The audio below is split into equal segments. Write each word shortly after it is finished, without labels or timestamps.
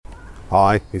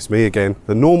Hi, it's me again.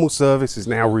 The normal service is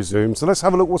now resumed, so let's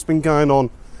have a look what's been going on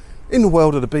in the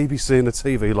world of the BBC and the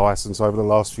TV licence over the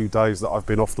last few days that I've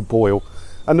been off the boil.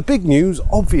 And the big news,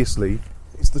 obviously,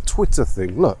 is the Twitter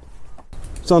thing. Look,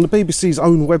 so on the BBC's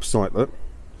own website, look,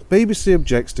 BBC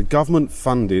objects to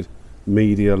government-funded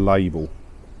media label.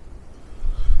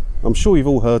 I'm sure you've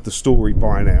all heard the story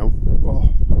by now. It's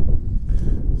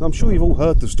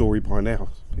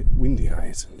a bit windy out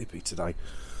here, it's nippy today.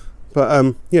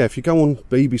 But yeah, if you go on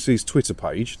BBC's Twitter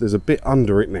page, there's a bit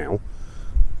under it now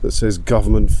that says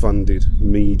government-funded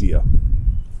media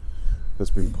that's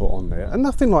been put on there. And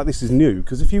nothing like this is new,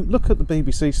 because if you look at the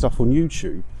BBC stuff on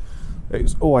YouTube,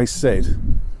 it's always said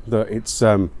that it's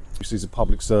a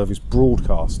public service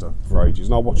broadcaster for ages.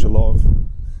 And I watch a lot of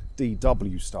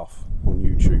DW stuff on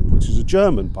YouTube, which is a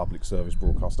German public service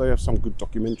broadcaster. They have some good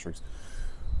documentaries.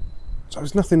 So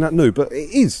it's nothing that new, but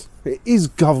it is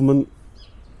government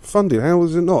funded. How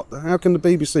is it not? How can the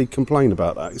BBC complain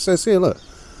about that? It says here, look,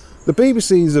 the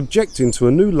BBC is objecting to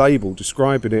a new label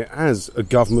describing it as a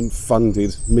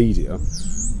government-funded media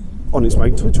on its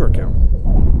main Twitter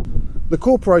account. The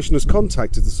corporation has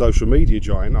contacted the social media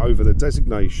giant over the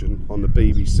designation on the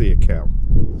BBC account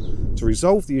to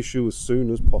resolve the issue as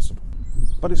soon as possible.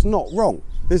 But it's not wrong,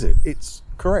 is it? It's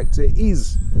correct. It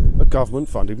is a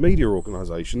government-funded media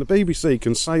organisation. The BBC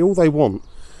can say all they want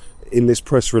in this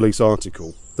press release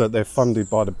article that they're funded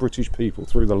by the British people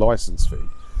through the licence fee,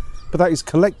 but that is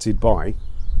collected by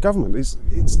government.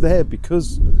 It's there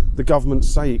because the government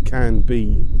say it can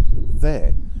be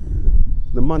there.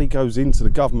 The money goes into the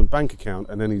government bank account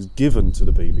and then is given to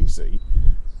the BBC.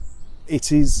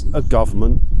 It is a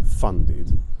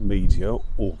government-funded media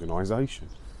organisation.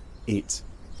 It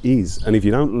is. And if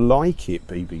you don't like it,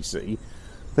 BBC,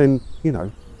 then,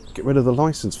 get rid of the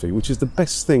licence fee, which is the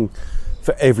best thing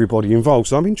for everybody involved.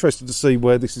 So I'm interested to see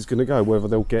where this is going to go, whether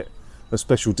they'll get a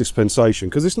special dispensation,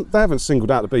 because they haven't singled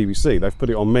out the BBC. They've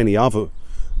put it on many other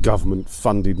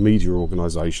government-funded media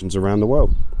organisations around the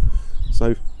world.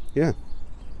 So, yeah.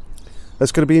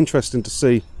 That's going to be interesting to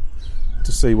see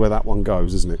where that one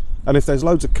goes, isn't it? And if there's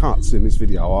loads of cuts in this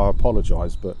video, I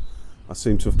apologise, but I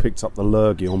seem to have picked up the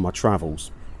lurgy on my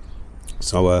travels.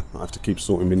 So I have to keep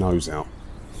sorting my nose out.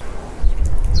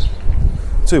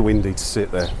 Too windy to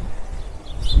sit there.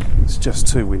 It's just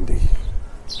too windy.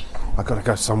 I've got to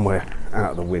go somewhere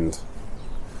out of the wind.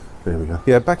 There we go.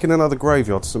 Yeah, back in another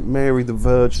graveyard, St Mary the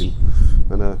Virgin.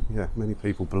 And many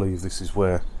people believe this is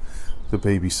where the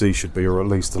BBC should be, or at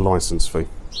least the licence fee.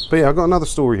 But yeah, I've got another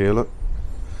story here, look.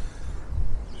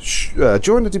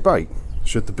 During the debate,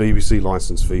 should the BBC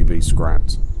licence fee be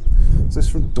scrapped? This is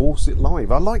from Dorset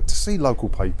Live. I like to see local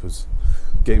papers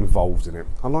get involved in it.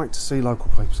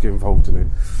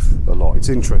 A lot. It's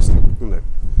interesting, isn't it?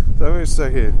 So let's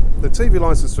say here, the TV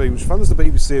licence fee, which funds the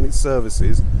BBC and its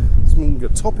services, has been a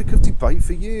topic of debate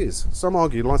for years. Some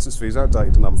argue the licence fee is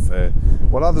outdated and unfair,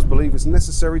 while others believe it's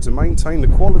necessary to maintain the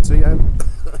quality and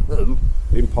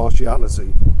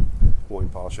impartiality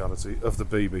of the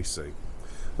BBC.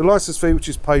 The licence fee, which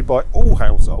is paid by all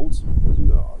households,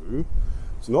 no,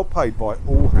 it's not paid by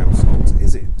all households,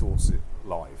 is it, Dorset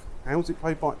Live? How is it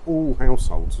paid by all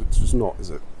households? It's just not, is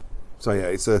it? So yeah,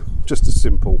 it's just a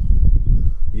simple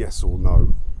yes or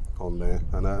no on there,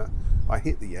 and I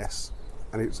hit the yes,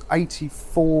 and it was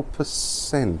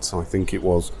 84%, I think it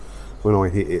was, when I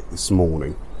hit it this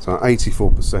morning. So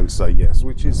 84% say yes,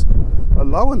 which is a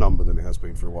lower number than it has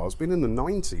been for a while. It's been in the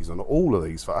 90s on all of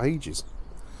these for ages.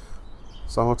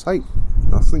 So I think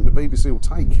the BBC will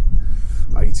take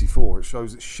 84. It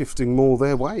shows it's shifting more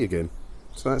their way again.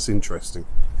 So that's interesting.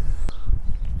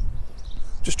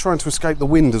 Just trying to escape the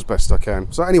wind as best I can.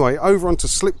 So anyway, over onto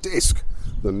Slip Disc,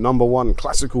 the #1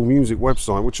 classical music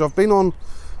website, which I've been on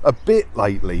a bit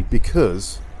lately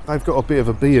because they've got a bit of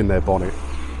a bee in their bonnet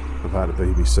about the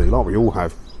BBC, like we all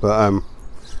have. But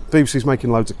BBC's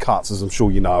making loads of cuts, as I'm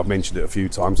sure you know. I've mentioned it a few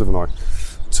times, haven't I?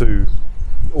 To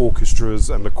orchestras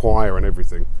and the choir and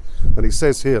everything. And it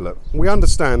says here, look, we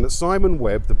understand that Simon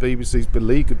Webb, the BBC's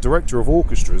beleaguered director of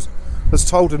orchestras, has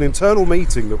told an internal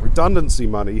meeting that redundancy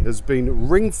money has been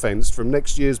ring-fenced from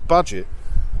next year's budget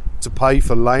to pay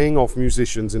for laying off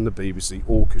musicians in the BBC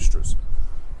orchestras.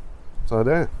 So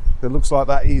there, it looks like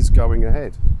that is going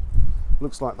ahead.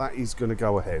 Looks like that is going to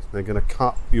go ahead. They're going to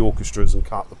cut the orchestras and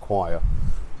cut the choir,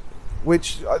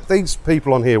 which these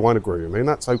people on here won't agree with me, and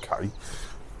that's okay.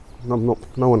 No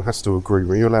one has to agree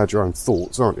with me. You're allowed your own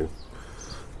thoughts, aren't you?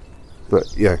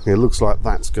 But yeah, it looks like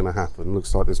that's going to happen. It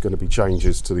looks like there's going to be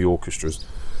changes to the orchestras,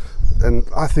 and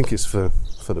I think it's for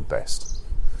the best.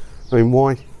 I mean,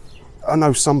 why? I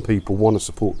know some people want to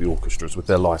support the orchestras with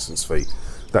their licence fee.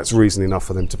 That's reason enough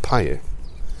for them to pay it.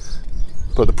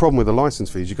 But the problem with the licence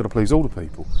fee is you've got to please all the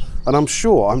people. And I'm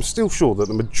still sure that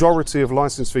the majority of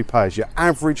licence fee payers, your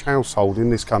average household in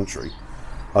this country,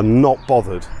 are not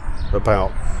bothered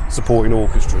about supporting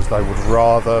orchestras. They would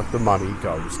rather the money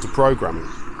goes to programming.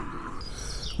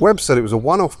 Webb said it was a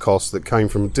one-off cost that came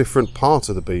from a different part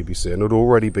of the BBC and had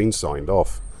already been signed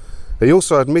off. He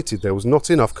also admitted there was not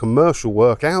enough commercial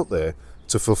work out there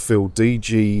to fulfil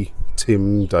DG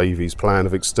Tim Davies' plan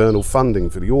of external funding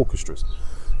for the orchestras.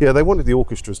 Yeah, they wanted the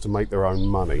orchestras to make their own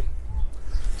money.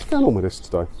 What's going on with this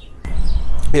today?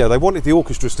 Yeah, they wanted the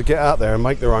orchestras to get out there and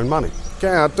make their own money.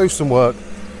 Get out, do some work,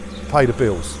 pay the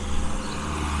bills.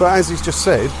 But as he's just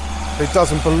said, he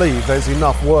doesn't believe there's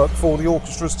enough work for the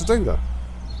orchestras to do that.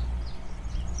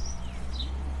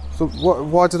 So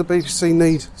why do the BBC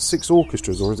need 6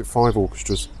 orchestras, or is it 5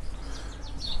 orchestras?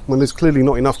 When there's clearly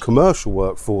not enough commercial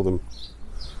work for them.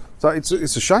 So it's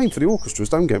a shame for the orchestras,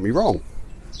 don't get me wrong.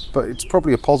 But it's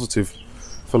probably a positive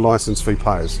for licence fee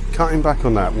payers. Cutting back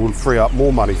on that will free up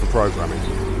more money for programming.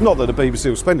 Not that the BBC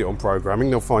will spend it on programming,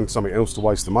 they'll find something else to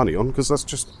waste the money on, because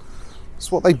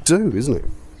that's what they do, isn't it?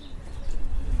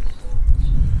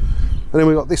 And then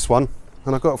we've got this one,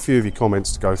 and I've got a few of your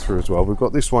comments to go through as well. We've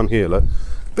got this one here, look.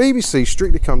 BBC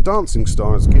Strictly Come Dancing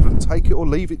stars given take it or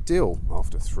leave it deal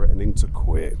after threatening to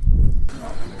quit.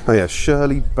 Oh yeah,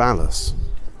 Shirley Ballas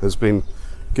has been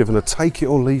given a take it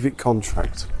or leave it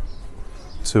contract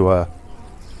to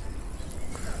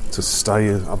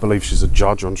stay. I believe she's a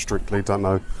judge on Strictly. Don't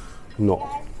know,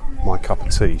 not my cup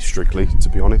of tea, Strictly, to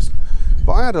be honest.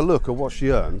 But I had a look at what she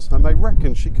earns, and they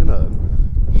reckon she can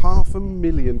earn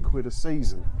 £500,000 a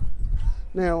season.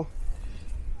 Now,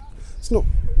 it's not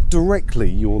directly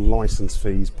your licence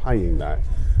fees paying that,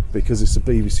 because it's a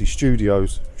BBC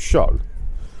Studios show.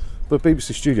 But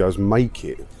BBC Studios make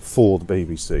it for the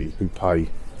BBC, who pay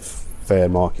fair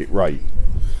market rate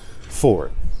for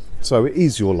it. So it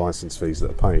is your licence fees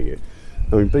that are paying it.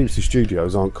 I mean, BBC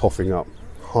Studios aren't coughing up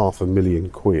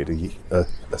 £500,000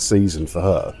 a season for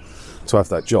her to have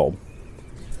that job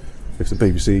if the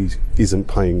BBC isn't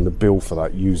paying the bill for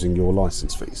that using your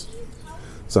licence fees.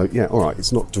 So yeah, all right,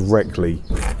 it's not directly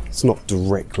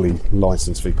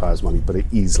licence fee payers' money, but it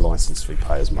is licence fee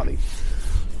payers' money,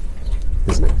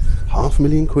 isn't it?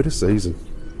 £500,000 a season.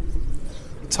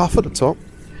 Tough at the top.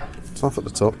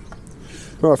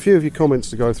 Right, a few of your comments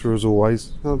to go through as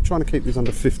always. I'm trying to keep these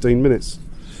under 15 minutes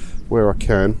where I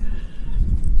can.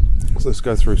 So let's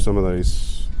go through some of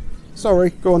these. Sorry,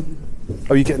 go on.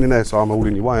 Oh, you're getting in there, so I'm all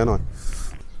in your way, aren't I?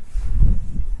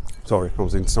 Sorry, I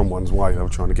was in someone's way. They were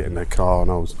trying to get in their car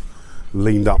and I was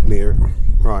leaned up near it.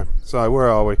 Right, so where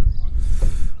are we?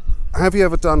 Have you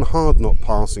ever done hard knot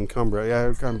pass in Cumbria?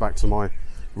 Yeah, going back to my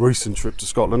recent trip to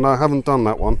Scotland. No, I haven't done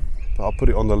that one, but I'll put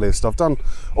it on the list. I've done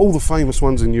all the famous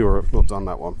ones in Europe, not done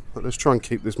that one. But let's try and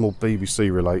keep this more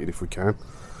BBC related if we can.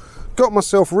 Got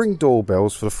myself Ring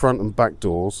doorbells for the front and back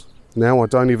doors. Now I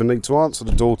don't even need to answer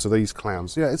the door to these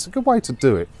clowns. Yeah, it's a good way to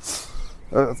do it.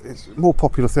 It's a more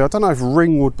popular thing. I don't know if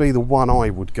Ring would be the one I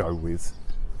would go with.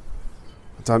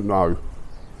 I don't know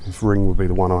if Ring would be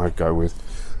the one I'd go with,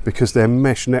 because they're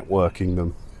mesh networking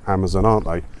them, Amazon, aren't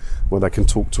they? Where they can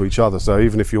talk to each other. So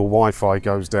even if your Wi-Fi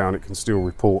goes down, it can still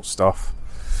report stuff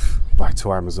back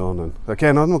to Amazon. And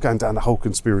again, I'm not going down the whole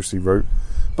conspiracy route,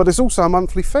 but there's also a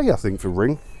monthly fee, I think, for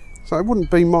Ring. So it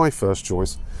wouldn't be my first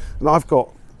choice. And I've got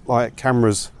like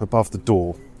cameras above the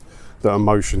door that are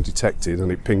motion detected,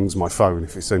 and it pings my phone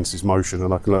if it senses motion,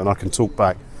 and I can talk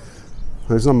back.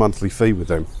 There's no monthly fee with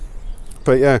them,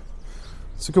 but yeah,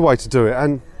 it's a good way to do it.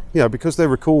 And you know, because they're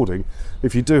recording,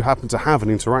 if you do happen to have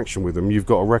an interaction with them, you've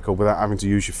got a record without having to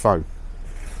use your phone.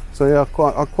 So yeah,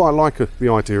 I quite like the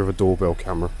idea of a doorbell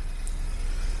camera.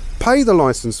 Pay the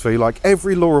licence fee like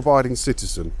every law-abiding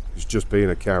citizen is just being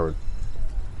a Karen.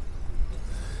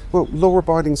 Well,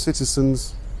 law-abiding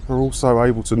citizens are also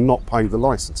able to not pay the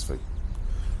licence fee.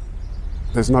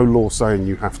 There's no law saying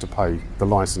you have to pay the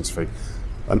licence fee.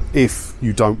 And if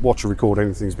you don't watch or record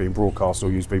anything that's being broadcast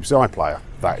or use BBC iPlayer,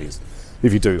 that is.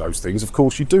 If you do those things, of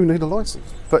course, you do need a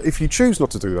licence. But if you choose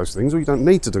not to do those things, or you don't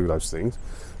need to do those things,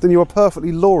 then you are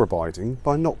perfectly law-abiding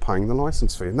by not paying the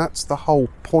licence fee. And that's the whole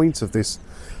point of this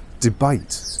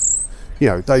debate. You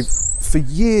know, for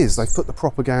years, they've put the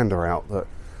propaganda out that,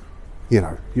 you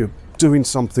know, you're doing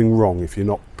something wrong if you're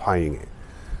not paying it.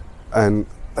 And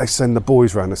they send the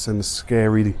boys around, they send the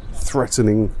scary,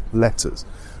 threatening letters.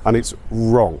 And it's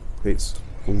wrong. It's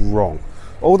wrong.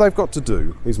 All they've got to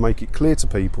do is make it clear to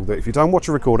people that if you don't watch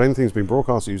or record anything that's been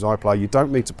broadcast or use iPlayer, you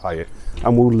don't need to pay it,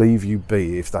 and we'll leave you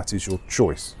be if that is your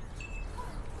choice.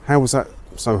 How was that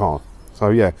so hard? So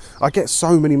yeah, I get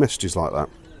so many messages like that.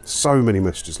 So many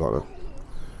messages like that.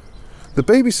 The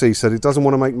BBC said it doesn't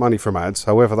want to make money from ads,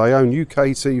 however they own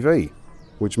UK TV,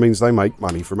 which means they make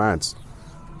money from ads.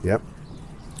 Yep.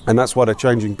 And that's why they're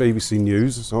changing BBC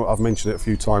News. So I've mentioned it a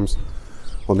few times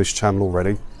on this channel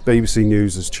already. BBC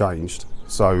News has changed,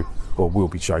 or will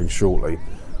be changed shortly,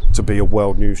 to be a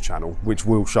world news channel, which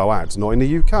will show ads. Not in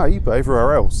the UK, but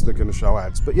everywhere else they're going to show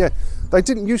ads. But yeah, they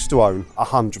didn't used to own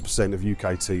 100% of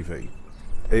UK TV.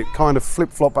 It kind of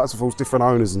flip-flopped back and forth, different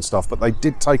owners and stuff, but they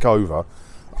did take over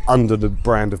under the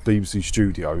brand of BBC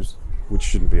Studios, which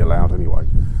shouldn't be allowed anyway,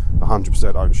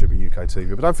 100% ownership of UK TV.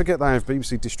 But don't forget they have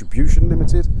BBC Distribution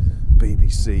Limited,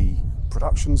 BBC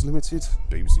Productions Limited,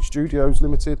 BBC Studios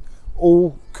Limited,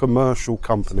 all commercial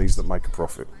companies that make a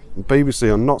profit. And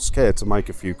BBC are not scared to make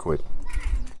a few quid.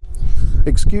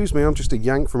 Excuse me, I'm just a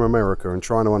yank from America and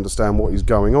trying to understand what is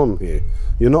going on here.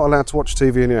 You're not allowed to watch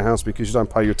TV in your house because you don't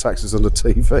pay your taxes on the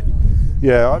TV.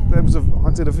 Yeah, I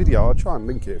did a video, I'll try and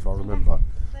link it if I remember.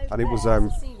 And it was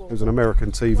an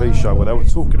American TV show where they were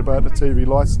talking about the TV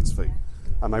licence fee.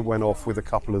 And they went off with a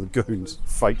couple of the goons,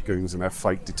 fake goons in their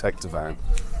fake detector van.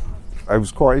 It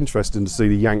was quite interesting to see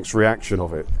the Yanks' reaction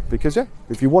of it. Because yeah,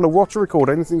 if you want to watch or record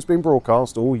anything that's been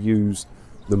broadcast or use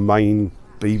the main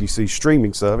BBC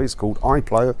streaming service called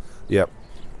iPlayer, yep,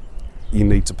 you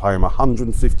need to pay them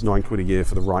 159 quid a year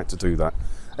for the right to do that.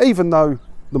 Even though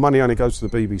the money only goes to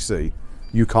the BBC,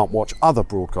 you can't watch other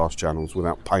broadcast channels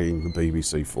without paying the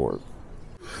BBC for it.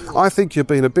 I think you're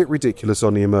being a bit ridiculous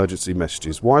on the emergency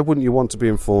messages. Why wouldn't you want to be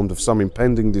informed of some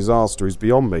impending disaster is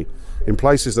beyond me in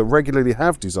places that regularly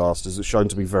have disasters that's shown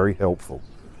to be very helpful?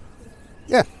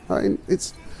 Yeah, I mean,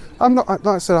 like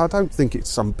I said, I don't think it's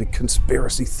some big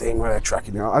conspiracy thing where they're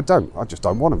tracking you. I just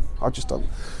don't want them.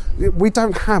 We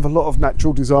don't have a lot of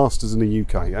natural disasters in the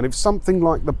UK, and if something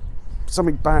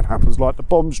bad happens, like the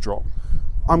bombs drop,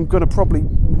 I'm going to probably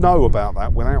know about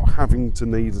that without having to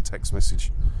need a text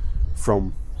message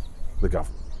from the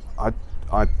government.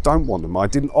 I don't want them. I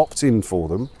didn't opt in for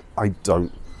them. I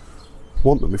don't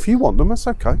want them. If you want them, that's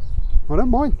okay. I don't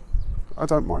mind.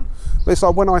 But it's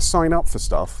like when I sign up for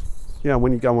stuff,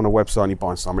 when you go on a website and you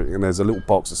buy something and there's a little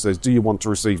box that says, do you want to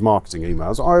receive marketing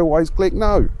emails? I always click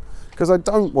no, because I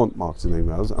don't want marketing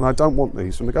emails and I don't want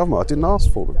these from the government. I didn't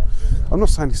ask for them. I'm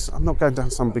not going down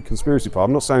some big conspiracy path.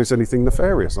 I'm not saying it's anything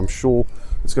nefarious. I'm sure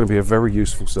it's going to be a very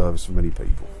useful service for many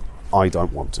people. I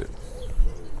don't want it.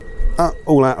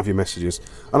 All out of your messages.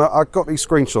 And I got these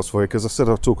screenshots for you because I said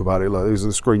I'll talk about it. Like, these are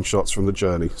the screenshots from the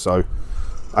journey. So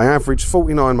I averaged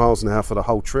 49 miles an hour for the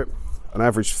whole trip and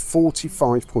averaged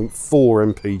 45.4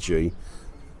 mpg.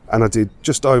 And I did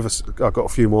I got a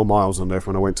few more miles on there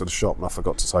when I went to the shop and I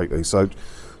forgot to take these. So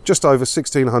just over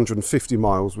 1,650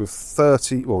 miles with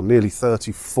nearly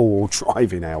 34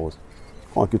 driving hours.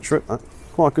 Quite a good trip, that.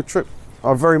 Quite a good trip.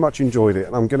 I very much enjoyed it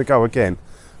and I'm going to go again.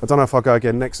 I don't know if I'll go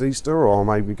again next Easter or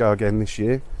maybe go again this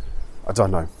year. I don't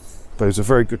know. But it was a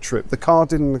very good trip. The car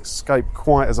didn't escape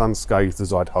quite as unscathed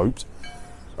as I'd hoped.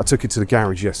 I took it to the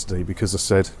garage yesterday because I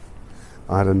said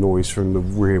I had a noise from the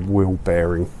rear wheel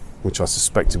bearing, which I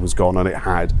suspected was gone, and it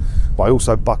had. But I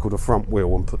also buckled the front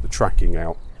wheel and put the tracking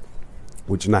out,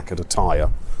 which knackered a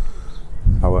tyre.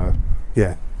 So,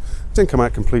 it didn't come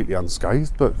out completely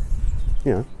unscathed, but,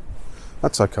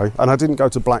 that's okay. And I didn't go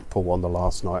to Blackpool on the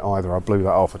last night either. I blew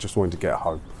that off. I just wanted to get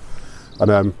home.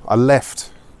 And I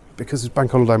left, because it's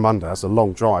Bank Holiday Monday, that's a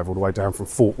long drive all the way down from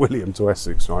Fort William to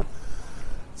Essex, right?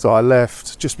 So I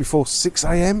left just before 6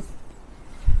 a.m.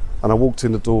 and I walked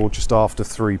in the door just after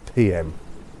 3 p.m,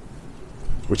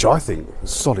 which I think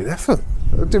was a solid effort.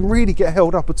 I didn't really get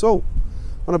held up at all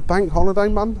on a Bank Holiday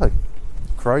Monday.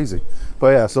 Crazy. But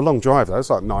yeah, it's a long drive though. It's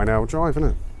like a 9-hour drive, isn't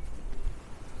it?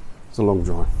 It's a long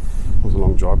drive. It was a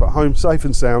long drive, but home safe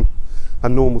and sound,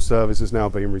 and normal service has now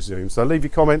been resumed. So leave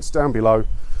your comments down below,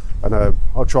 and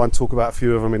I'll try and talk about a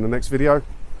few of them in the next video.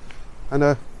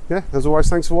 And as always,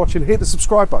 thanks for watching. Hit the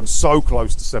subscribe button. So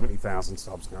close to 70,000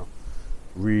 subs now.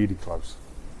 Really close.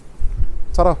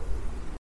 Ta-da.